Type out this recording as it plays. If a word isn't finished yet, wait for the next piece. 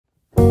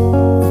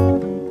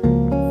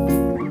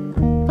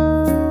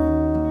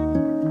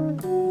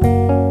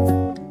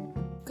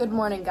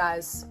morning,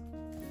 guys.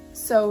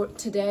 So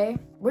today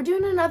we're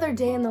doing another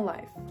day in the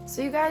life.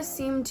 So you guys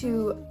seem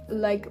to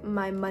like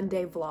my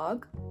Monday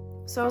vlog.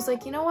 So I was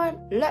like, you know what?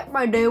 Let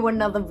me do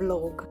another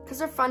vlog because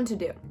they're fun to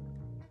do.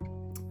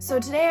 So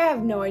today I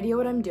have no idea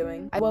what I'm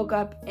doing. I woke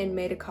up and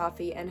made a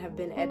coffee and have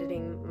been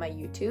editing my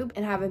YouTube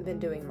and haven't been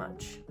doing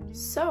much.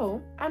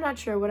 So I'm not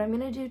sure what I'm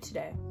gonna do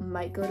today.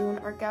 Might go to an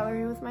art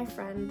gallery with my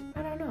friend.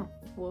 I don't know.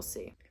 We'll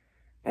see.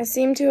 I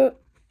seem to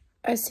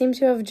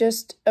have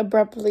just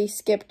abruptly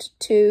skipped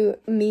to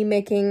me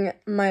making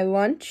my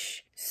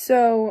lunch.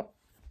 So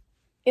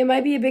it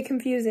might be a bit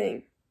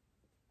confusing.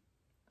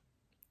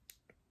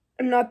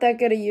 I'm not that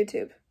good at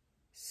YouTube.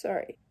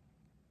 Sorry.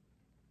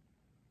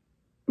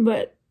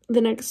 But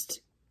the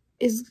next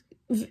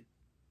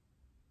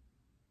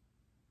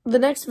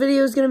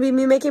video is gonna be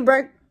me making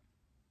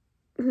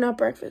not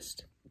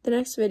breakfast. The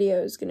next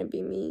video is gonna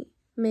be me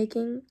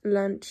making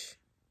lunch.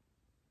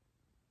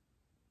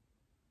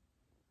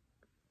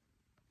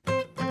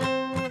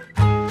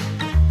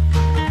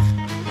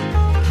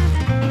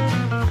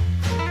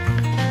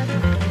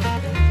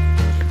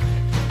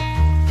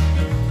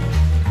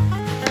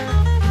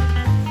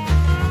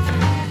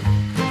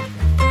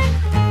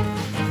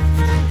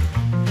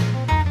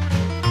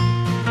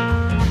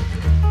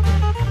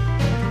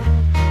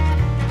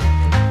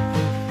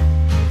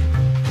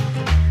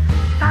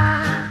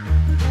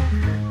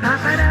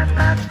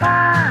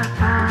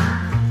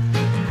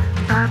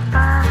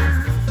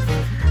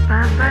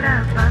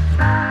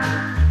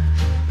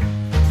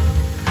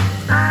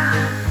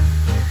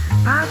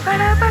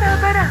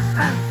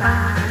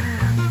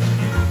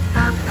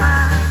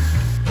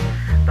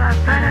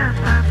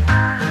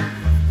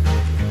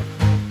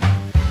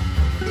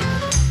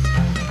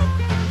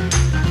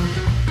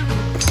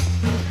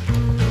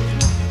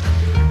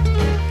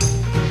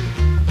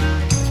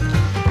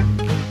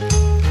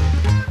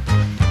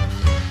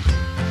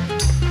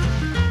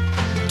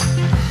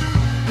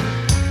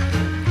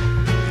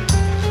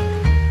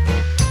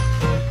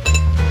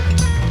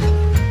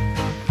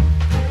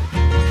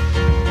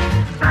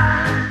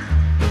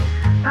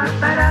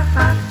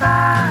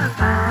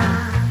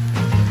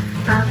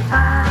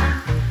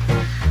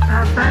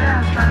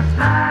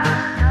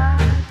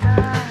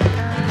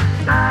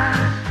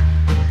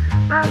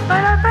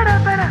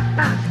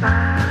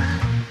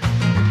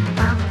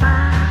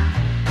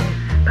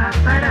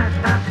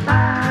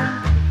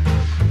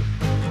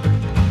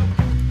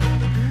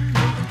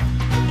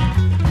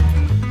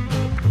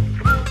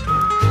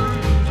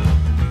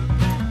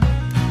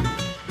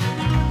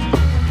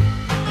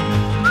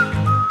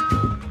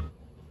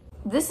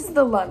 This is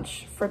the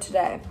lunch for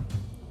today.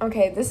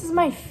 Okay, this is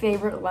my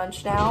favorite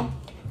lunch now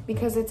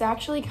because it's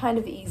actually kind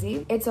of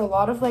easy. It's a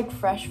lot of like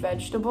fresh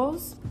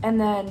vegetables, and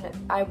then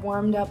I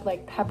warmed up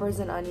like peppers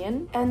and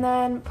onion, and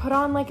then put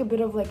on like a bit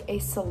of like a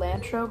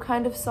cilantro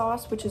kind of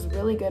sauce, which is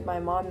really good. My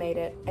mom made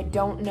it. I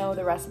don't know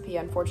the recipe,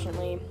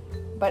 unfortunately,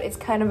 but it's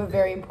kind of a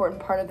very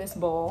important part of this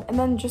bowl. And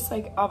then just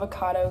like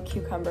avocado,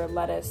 cucumber,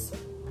 lettuce,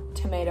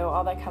 tomato,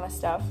 all that kind of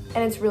stuff.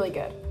 And it's really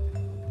good.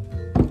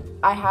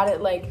 I had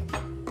it like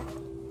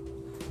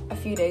a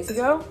few days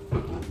ago.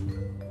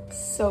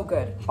 So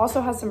good.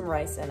 Also has some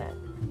rice in it.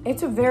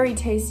 It's a very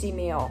tasty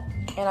meal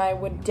and I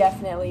would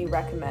definitely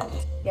recommend.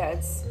 Yeah,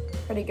 it's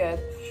pretty good.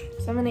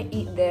 So I'm gonna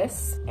eat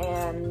this,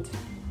 and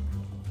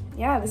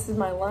yeah, this is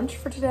my lunch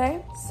for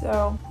today.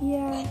 So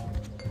yeah.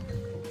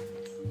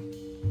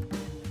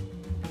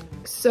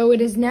 So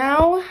it is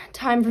now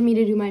time for me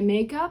to do my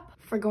makeup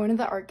for going to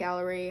the art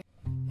gallery.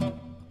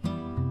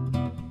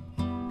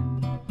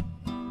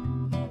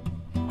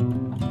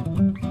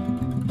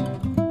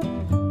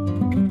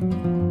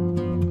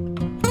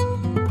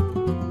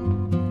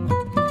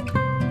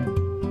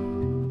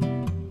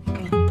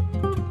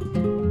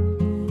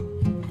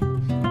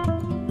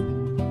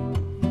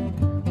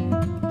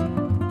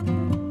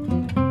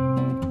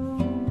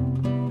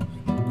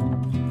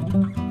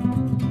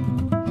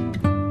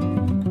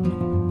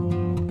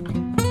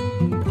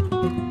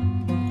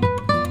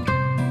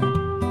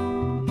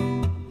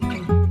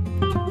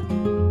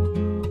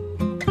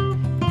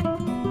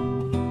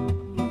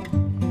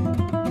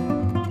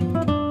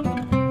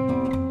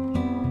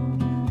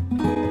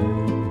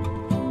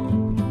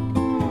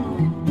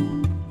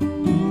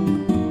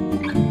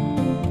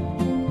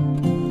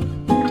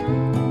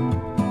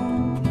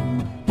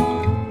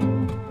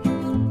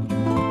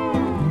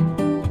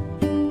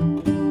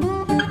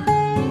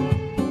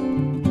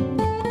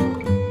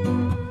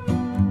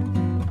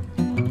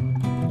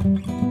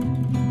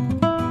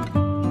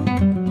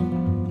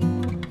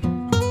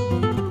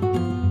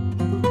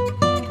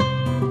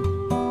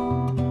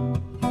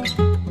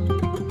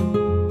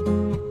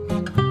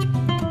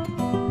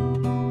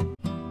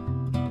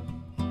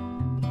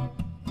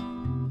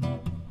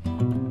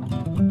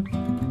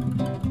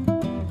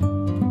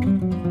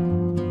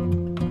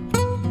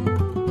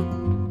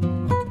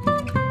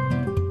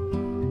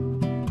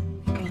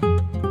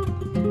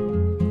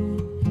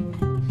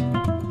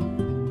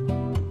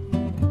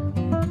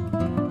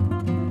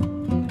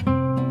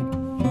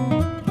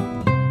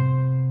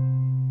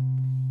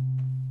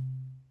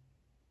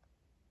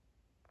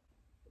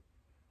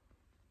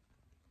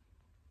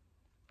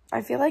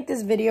 I feel like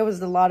this video was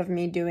a lot of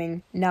me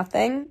doing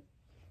nothing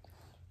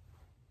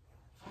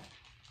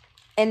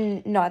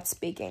and not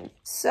speaking.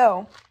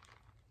 So,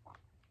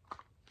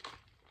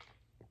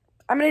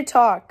 I'm going to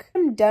talk.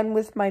 I'm done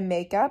with my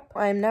makeup.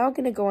 I'm now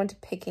going to go on to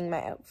picking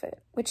my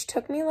outfit, which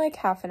took me like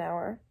half an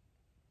hour,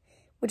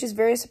 which is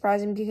very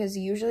surprising because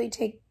usually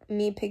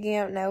picking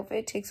out an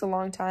outfit takes a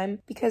long time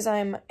because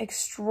I'm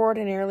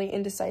extraordinarily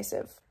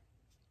indecisive.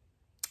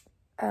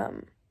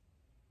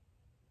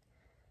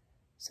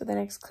 So the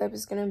next clip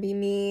is going to be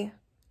me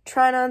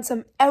trying on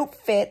some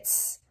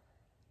outfits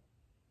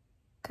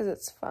because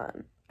it's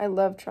fun. I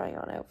love trying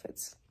on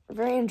outfits. A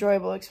very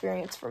enjoyable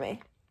experience for me.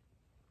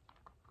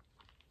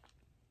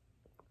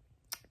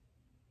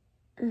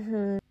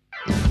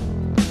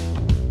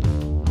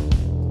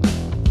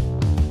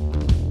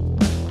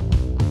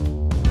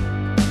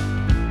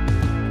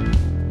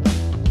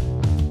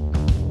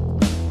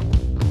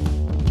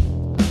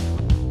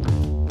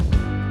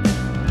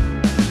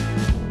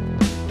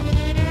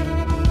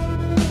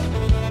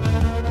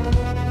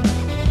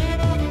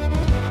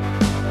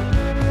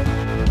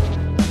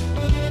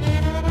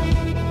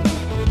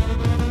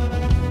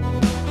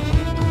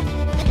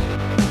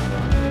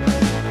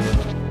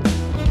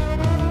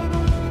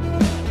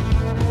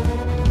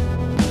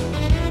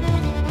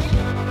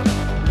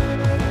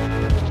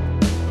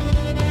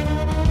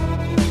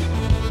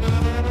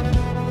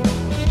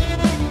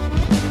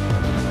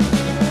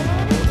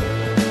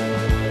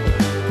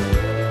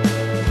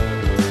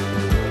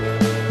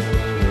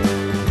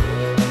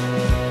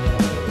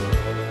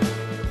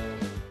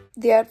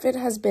 The outfit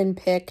has been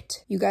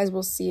picked. You guys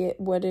will see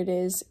what it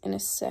is in a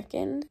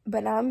second.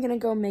 But now I'm gonna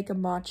go make a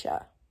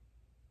matcha.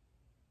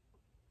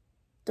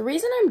 The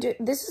reason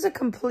this is a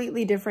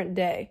completely different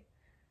day,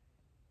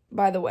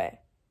 by the way.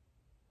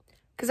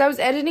 Because I was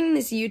editing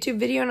this YouTube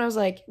video and I was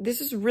like,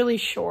 this is really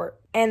short.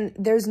 And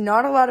there's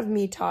not a lot of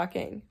me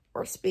talking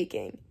or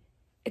speaking.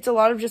 It's a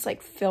lot of just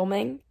like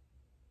filming.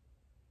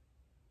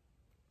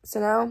 So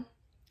now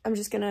I'm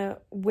just gonna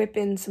whip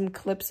in some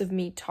clips of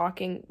me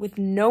talking with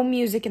no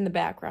music in the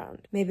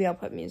background. Maybe I'll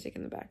put music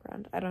in the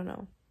background. I don't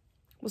know.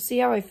 We'll see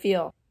how I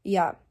feel.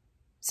 Yeah.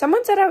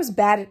 Someone said I was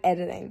bad at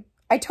editing.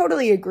 I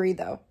totally agree,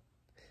 though.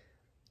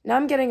 Now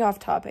I'm getting off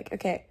topic.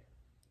 Okay.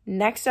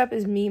 Next up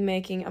is me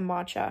making a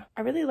matcha. I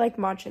really like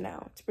matcha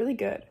now. It's really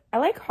good. I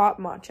like hot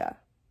matcha.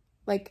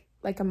 Like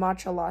a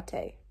matcha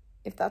latte,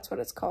 if that's what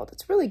it's called.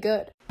 It's really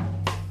good.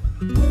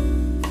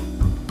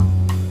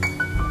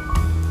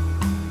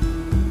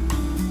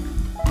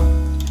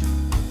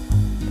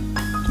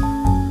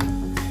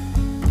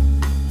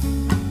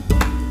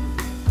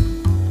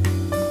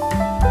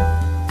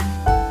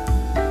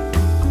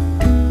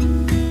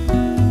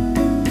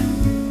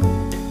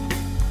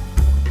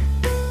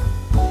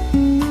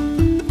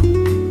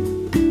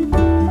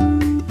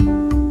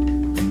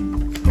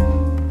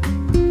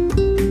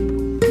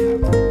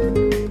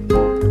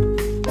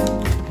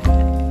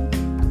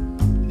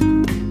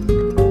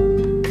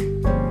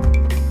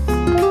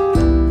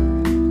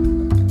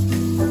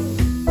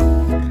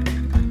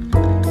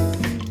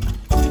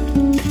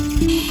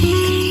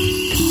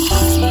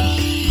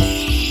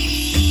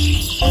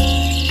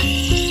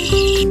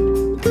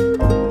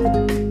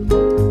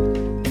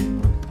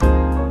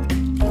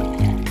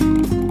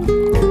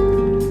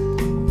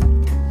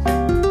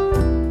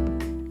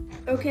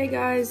 Okay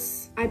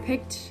guys, I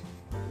picked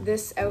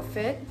this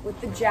outfit with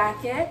the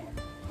jacket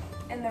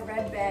and the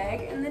red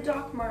bag and the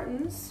Doc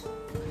Martens.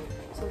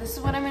 So this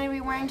is what I'm going to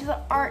be wearing to the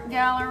art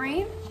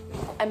gallery.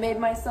 I made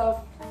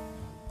myself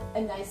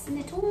a nice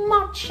little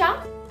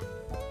matcha.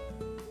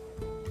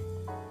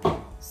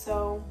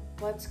 So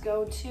let's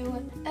go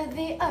to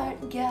the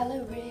art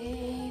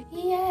gallery.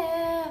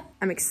 Yeah.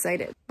 I'm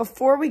excited.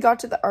 Before we got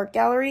to the art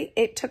gallery,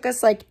 it took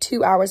us like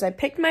 2 hours. I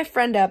picked my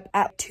friend up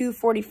at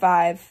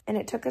 2:45 and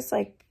it took us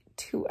like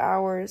 2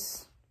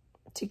 hours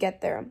to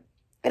get there.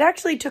 It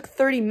actually took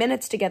 30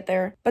 minutes to get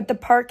there, but the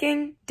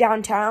parking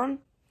downtown,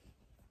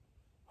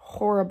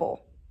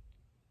 horrible.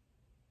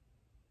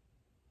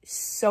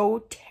 So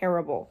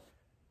terrible.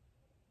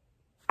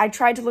 I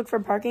tried to look for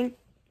parking,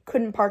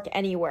 couldn't park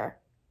anywhere.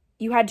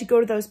 You had to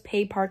go to those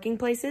pay parking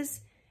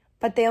places,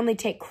 but they only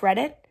take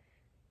credit.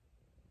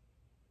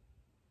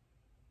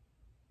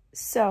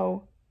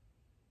 So,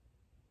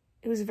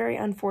 it was a very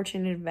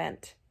unfortunate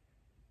event.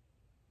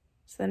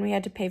 So then we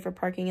had to pay for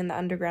parking in the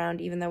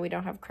underground, even though we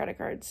don't have credit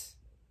cards.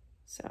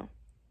 So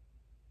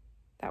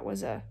that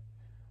was a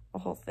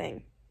whole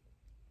thing.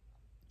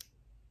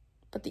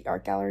 But the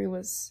art gallery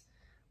was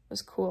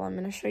cool. I'm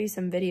going to show you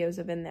some videos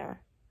of in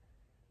there.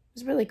 It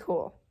was really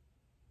cool.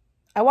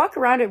 I walk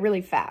around it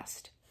really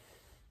fast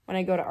when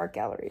I go to art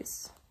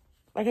galleries.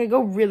 Like, I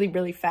go really,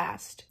 really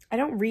fast. I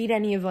don't read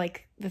any of,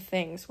 like, the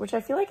things, which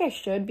I feel like I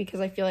should because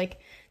I feel like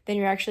then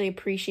you're actually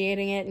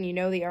appreciating it and you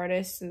know the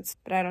artist,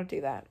 but I don't do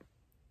that.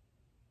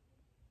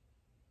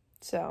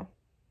 So,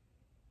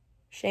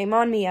 shame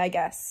on me, I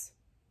guess.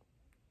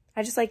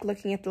 I just like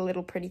looking at the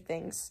little pretty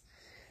things.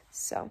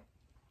 So,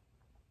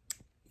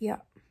 yeah.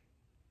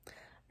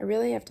 I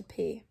really have to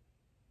pee.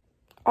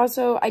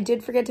 Also, I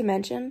did forget to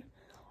mention,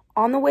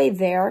 On the way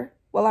there,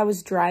 while I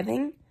was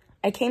driving,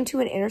 I came to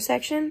an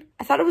intersection.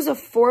 I thought it was a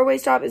 4-way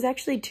stop. It was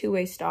actually a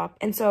 2-way stop.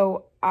 And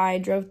so I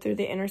drove through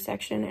the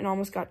intersection and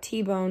almost got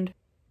T-boned.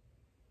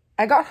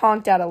 I got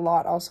honked at a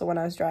lot also when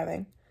I was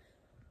driving.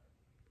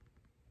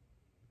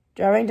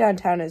 Driving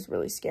downtown is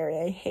really scary.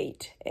 I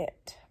hate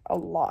it a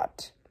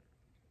lot.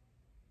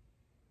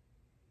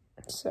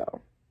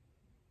 So,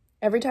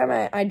 every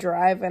time I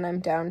drive and I'm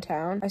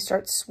downtown, I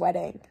start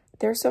sweating.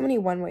 There are so many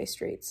one-way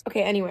streets.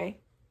 Okay, anyway.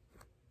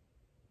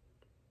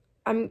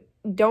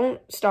 Don't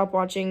stop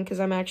watching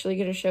because I'm actually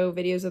going to show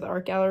videos of the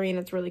art gallery and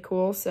it's really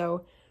cool.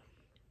 So,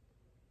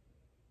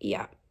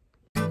 yeah.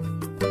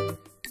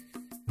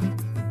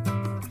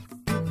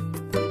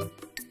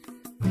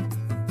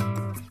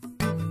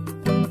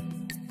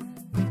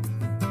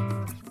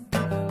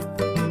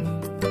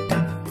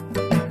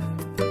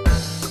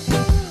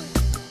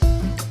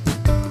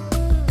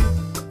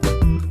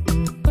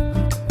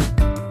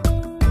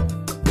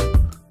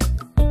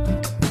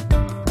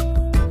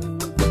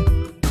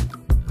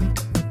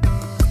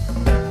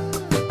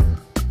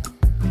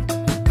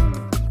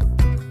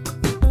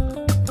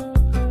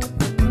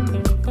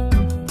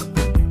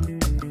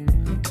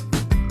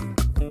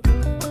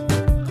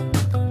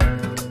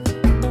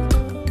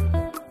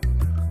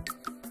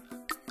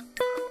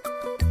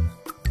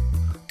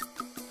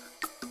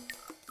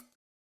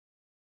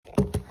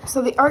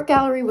 So the art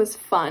gallery was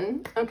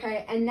fun,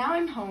 okay, and now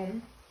I'm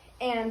home,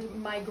 and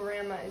my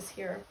grandma is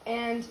here,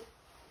 and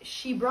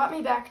she brought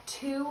me back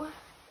 2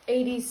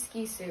 80s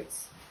ski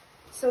suits.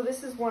 So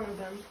this is one of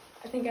them.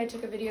 I think I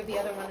took a video of the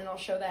other one, and I'll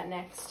show that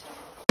next.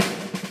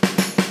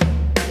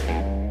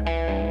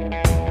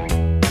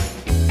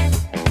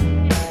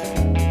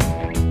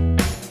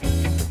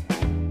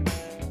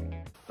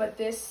 But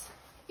this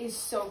is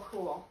so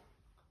cool.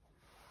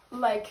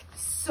 Like,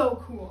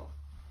 so cool.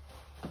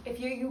 If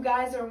you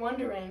guys are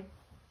wondering,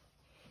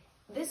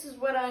 this is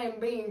what I am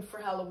being for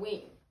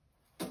Halloween.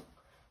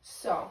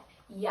 So,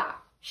 yeah.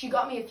 She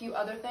got me a few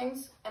other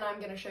things, and I'm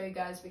going to show you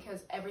guys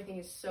because everything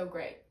is so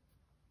great.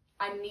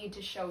 I need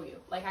to show you.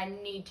 Like, I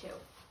need to.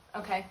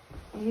 Okay?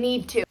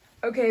 Need to.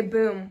 Okay,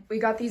 boom. We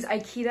got these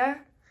Aikida.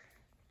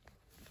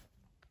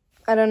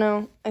 I don't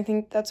know. I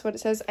think that's what it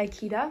says.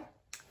 Aikida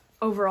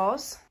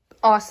overalls.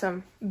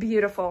 Awesome.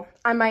 Beautiful.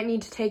 I might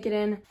need to take it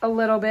in a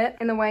little bit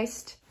in the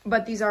waist,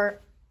 but these are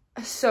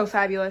so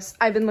fabulous.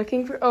 I've been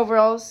looking for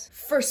overalls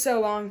for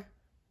so long,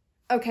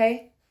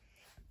 okay?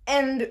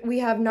 And we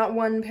have not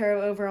 1 pair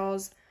of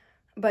overalls,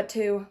 but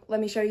 2.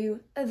 Let me show you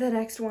the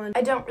next one.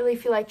 I don't really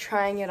feel like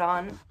trying it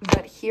on,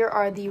 but here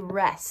are the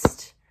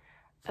rest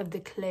of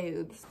the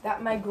clothes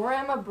that my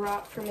grandma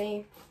brought for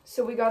me.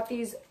 So we got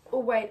these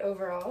white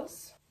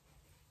overalls.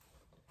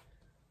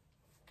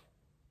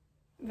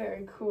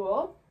 Very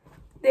cool.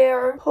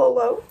 They're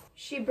polo.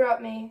 She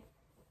brought me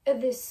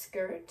this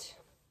skirt.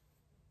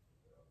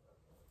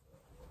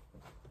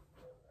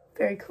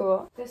 Very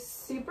cool. This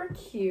super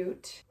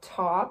cute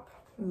top.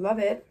 Love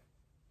it.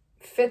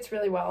 Fits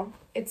really well.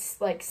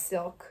 It's like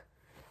silk.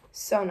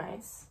 So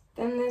nice.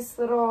 Then this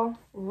little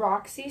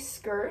Roxy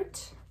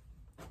skirt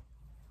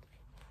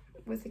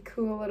with a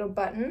cool little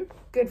button.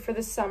 Good for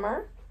the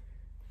summer.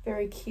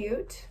 Very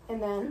cute.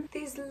 And then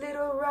these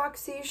little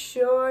Roxy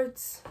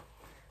shorts.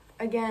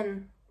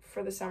 Again,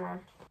 for the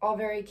summer. All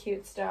very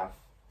cute stuff.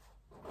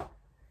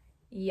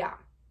 Yeah.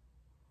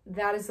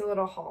 That is a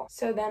little haul.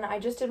 So then I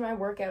just did my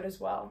workout as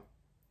well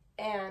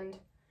and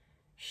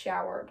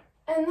showered.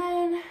 And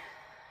then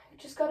I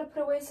just got to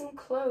put away some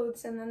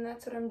clothes, and then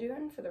that's what I'm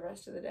doing for the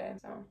rest of the day.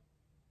 So,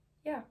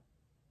 yeah.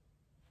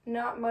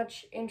 Not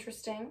much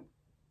interesting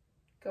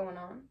going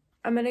on.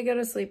 I'm gonna go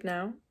to sleep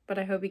now, but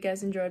I hope you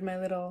guys enjoyed my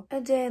little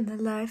A Day in the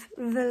Life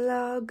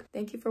vlog.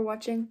 Thank you for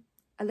watching.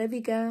 I love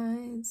you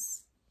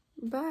guys.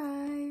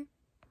 Bye.